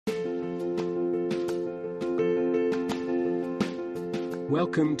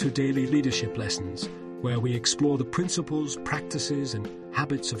Welcome to Daily Leadership Lessons, where we explore the principles, practices, and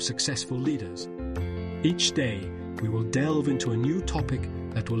habits of successful leaders. Each day, we will delve into a new topic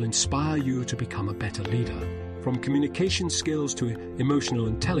that will inspire you to become a better leader. From communication skills to emotional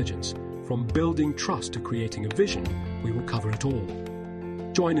intelligence, from building trust to creating a vision, we will cover it all.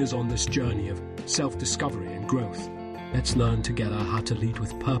 Join us on this journey of self-discovery and growth. Let's learn together how to lead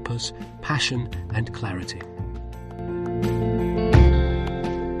with purpose, passion, and clarity.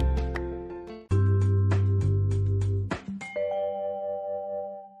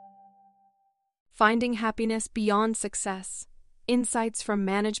 Finding happiness beyond success. Insights from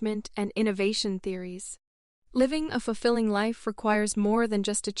management and innovation theories. Living a fulfilling life requires more than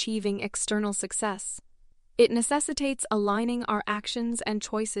just achieving external success. It necessitates aligning our actions and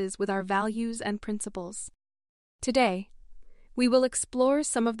choices with our values and principles. Today, we will explore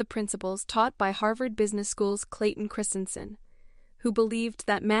some of the principles taught by Harvard Business School's Clayton Christensen, who believed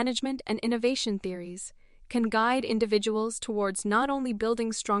that management and innovation theories can guide individuals towards not only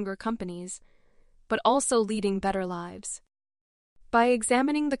building stronger companies, but also leading better lives. By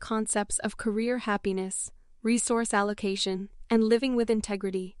examining the concepts of career happiness, resource allocation, and living with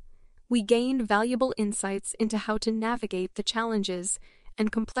integrity, we gained valuable insights into how to navigate the challenges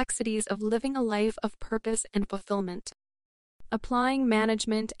and complexities of living a life of purpose and fulfillment. Applying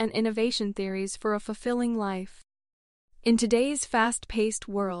management and innovation theories for a fulfilling life. In today's fast-paced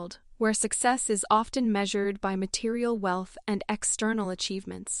world, where success is often measured by material wealth and external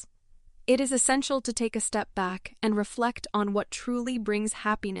achievements, it is essential to take a step back and reflect on what truly brings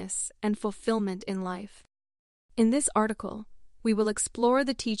happiness and fulfillment in life. In this article, we will explore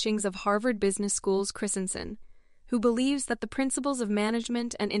the teachings of Harvard Business School's Christensen, who believes that the principles of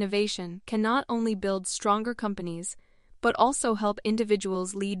management and innovation can not only build stronger companies, but also help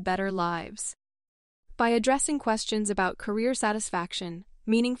individuals lead better lives. By addressing questions about career satisfaction,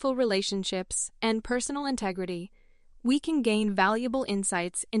 meaningful relationships, and personal integrity, we can gain valuable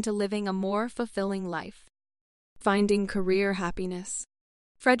insights into living a more fulfilling life. Finding career happiness.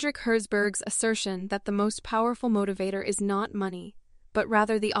 Frederick Herzberg's assertion that the most powerful motivator is not money, but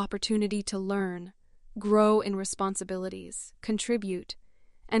rather the opportunity to learn, grow in responsibilities, contribute,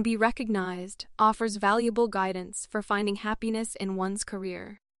 and be recognized offers valuable guidance for finding happiness in one's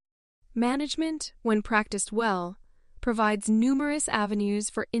career. Management, when practiced well, provides numerous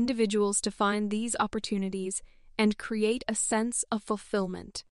avenues for individuals to find these opportunities and create a sense of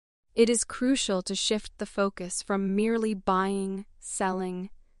fulfillment. It is crucial to shift the focus from merely buying,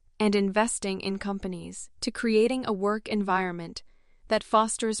 selling, and investing in companies to creating a work environment that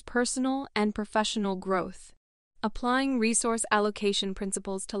fosters personal and professional growth. Applying resource allocation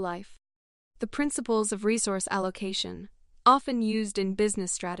principles to life. The principles of resource allocation, often used in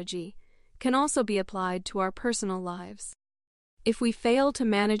business strategy, can also be applied to our personal lives. If we fail to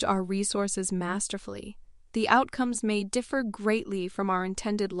manage our resources masterfully, the outcomes may differ greatly from our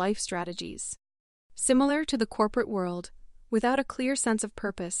intended life strategies. Similar to the corporate world, without a clear sense of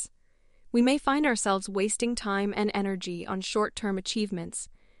purpose, we may find ourselves wasting time and energy on short-term achievements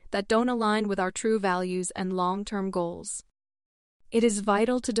that don't align with our true values and long-term goals. It is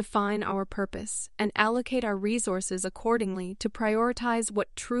vital to define our purpose and allocate our resources accordingly to prioritize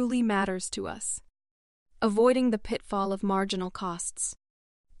what truly matters to us. Avoiding the pitfall of marginal costs.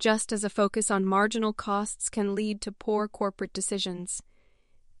 Just as a focus on marginal costs can lead to poor corporate decisions,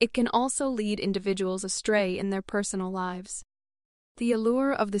 it can also lead individuals astray in their personal lives. The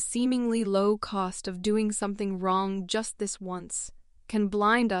allure of the seemingly low cost of doing something wrong just this once can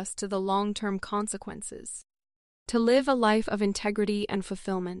blind us to the long-term consequences. To live a life of integrity and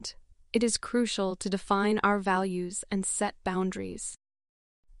fulfillment, it is crucial to define our values and set boundaries.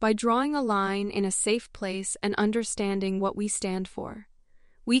 By drawing a line in a safe place and understanding what we stand for,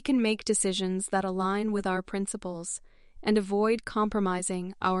 we can make decisions that align with our principles and avoid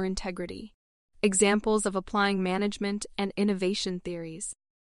compromising our integrity. Examples of applying management and innovation theories.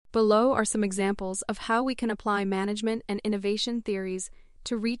 Below are some examples of how we can apply management and innovation theories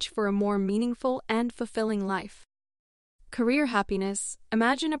to reach for a more meaningful and fulfilling life. Career happiness.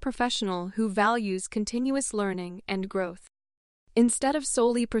 Imagine a professional who values continuous learning and growth. Instead of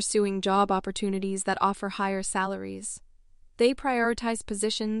solely pursuing job opportunities that offer higher salaries, they prioritize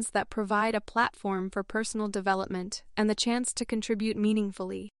positions that provide a platform for personal development and the chance to contribute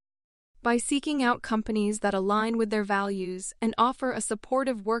meaningfully. By seeking out companies that align with their values and offer a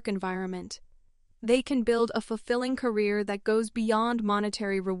supportive work environment, they can build a fulfilling career that goes beyond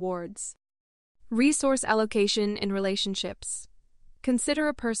monetary rewards. Resource allocation in relationships. Consider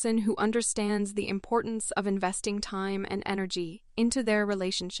a person who understands the importance of investing time and energy into their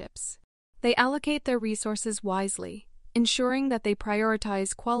relationships. They allocate their resources wisely, ensuring that they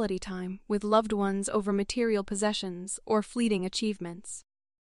prioritize quality time with loved ones over material possessions or fleeting achievements.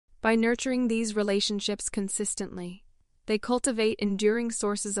 By nurturing these relationships consistently, they cultivate enduring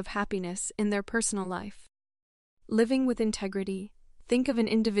sources of happiness in their personal life. Living with integrity, think of an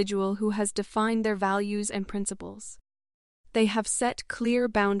individual who has defined their values and principles. They have set clear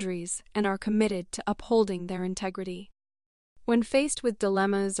boundaries and are committed to upholding their integrity. When faced with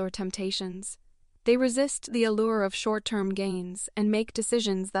dilemmas or temptations, they resist the allure of short-term gains and make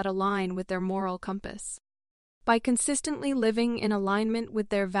decisions that align with their moral compass. By consistently living in alignment with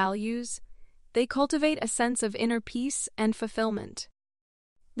their values, they cultivate a sense of inner peace and fulfillment.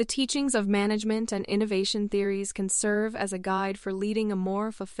 The teachings of management and innovation theories can serve as a guide for leading a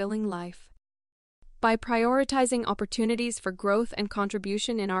more fulfilling life. By prioritizing opportunities for growth and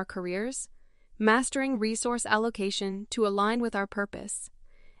contribution in our careers, mastering resource allocation to align with our purpose,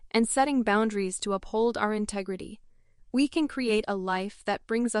 and setting boundaries to uphold our integrity, we can create a life that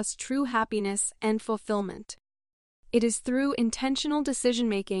brings us true happiness and fulfillment. It is through intentional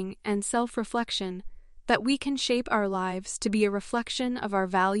decision-making and self-reflection that we can shape our lives to be a reflection of our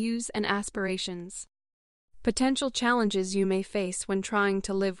values and aspirations. Potential challenges you may face when trying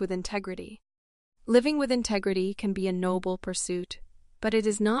to live with integrity. Living with integrity can be a noble pursuit, but it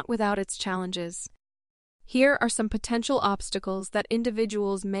is not without its challenges. Here are some potential obstacles that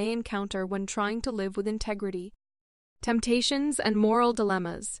individuals may encounter when trying to live with integrity. Temptations and moral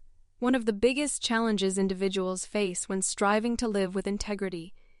dilemmas. One of the biggest challenges individuals face when striving to live with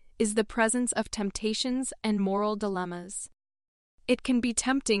integrity is the presence of temptations and moral dilemmas. It can be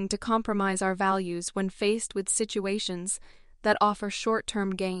tempting to compromise our values when faced with situations that offer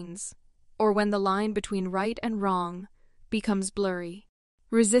short-term gains, or when the line between right and wrong becomes blurry.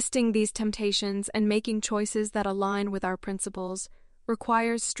 Resisting these temptations and making choices that align with our principles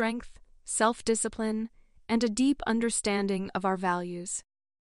requires strength, self-discipline, and a deep understanding of our values.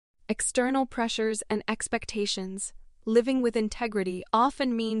 External pressures and expectations. Living with integrity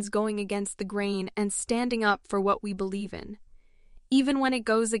often means going against the grain and standing up for what we believe in, even when it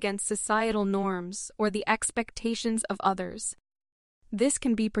goes against societal norms or the expectations of others. This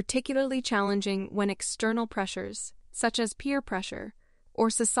can be particularly challenging when external pressures, such as peer pressure or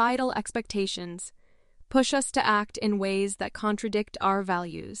societal expectations, push us to act in ways that contradict our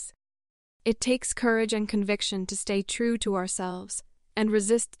values. It takes courage and conviction to stay true to ourselves and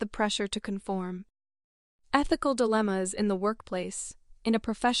resist the pressure to conform. Ethical dilemmas in the workplace. In a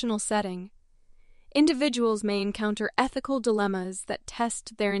professional setting, individuals may encounter ethical dilemmas that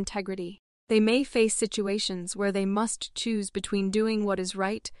test their integrity. They may face situations where they must choose between doing what is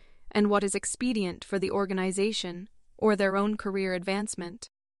right and what is expedient for the organization or their own career advancement.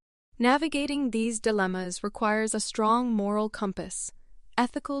 Navigating these dilemmas requires a strong moral compass,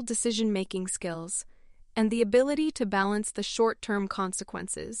 ethical decision-making skills, and the ability to balance the short-term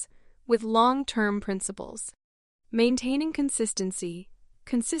consequences with long-term principles. Maintaining consistency.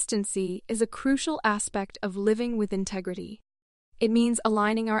 Consistency is a crucial aspect of living with integrity. It means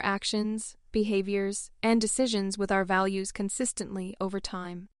aligning our actions, behaviors, and decisions with our values consistently over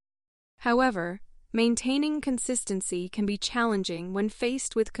time. However, maintaining consistency can be challenging when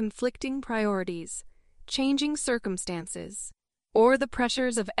faced with conflicting priorities, changing circumstances, or the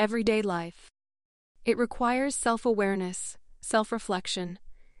pressures of everyday life. It requires self-awareness, self-reflection,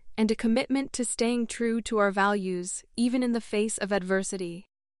 and a commitment to staying true to our values even in the face of adversity.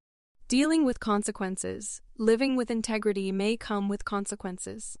 Dealing with consequences. Living with integrity may come with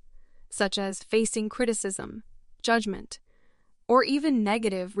consequences, such as facing criticism, judgment, or even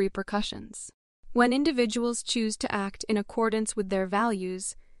negative repercussions. When individuals choose to act in accordance with their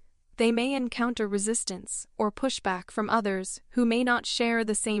values, they may encounter resistance or pushback from others who may not share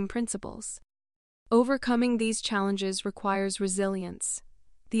the same principles. Overcoming these challenges requires resilience,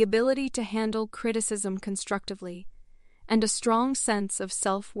 the ability to handle criticism constructively, and a strong sense of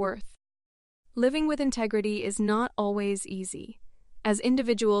self-worth. Living with integrity is not always easy, as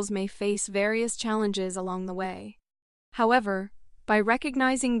individuals may face various challenges along the way. However, by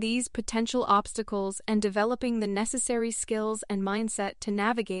recognizing these potential obstacles and developing the necessary skills and mindset to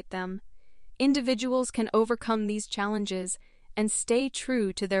navigate them, individuals can overcome these challenges and stay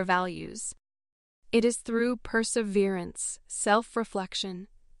true to their values. It is through perseverance, self-reflection,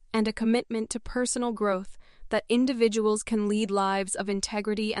 and a commitment to personal growth that individuals can lead lives of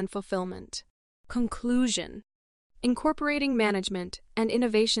integrity and fulfillment. Conclusion. Incorporating management and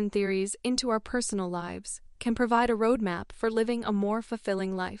innovation theories into our personal lives can provide a roadmap for living a more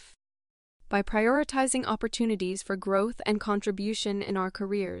fulfilling life. By prioritizing opportunities for growth and contribution in our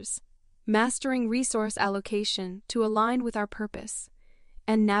careers, mastering resource allocation to align with our purpose,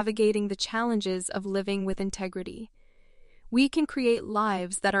 and navigating the challenges of living with integrity, we can create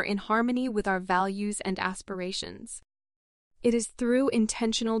lives that are in harmony with our values and aspirations. It is through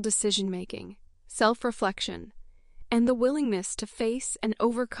intentional decision-making, self-reflection, and the willingness to face and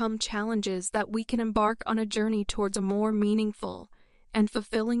overcome challenges that we can embark on a journey towards a more meaningful and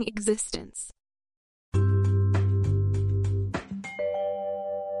fulfilling existence.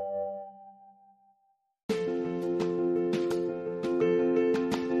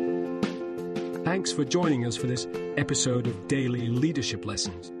 Thanks for joining us for this episode of Daily Leadership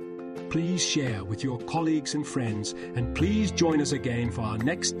Lessons. Please share with your colleagues and friends, and please join us again for our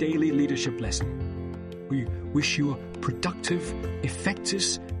next Daily Leadership Lesson. We wish you a productive,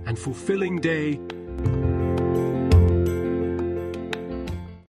 effective, and fulfilling day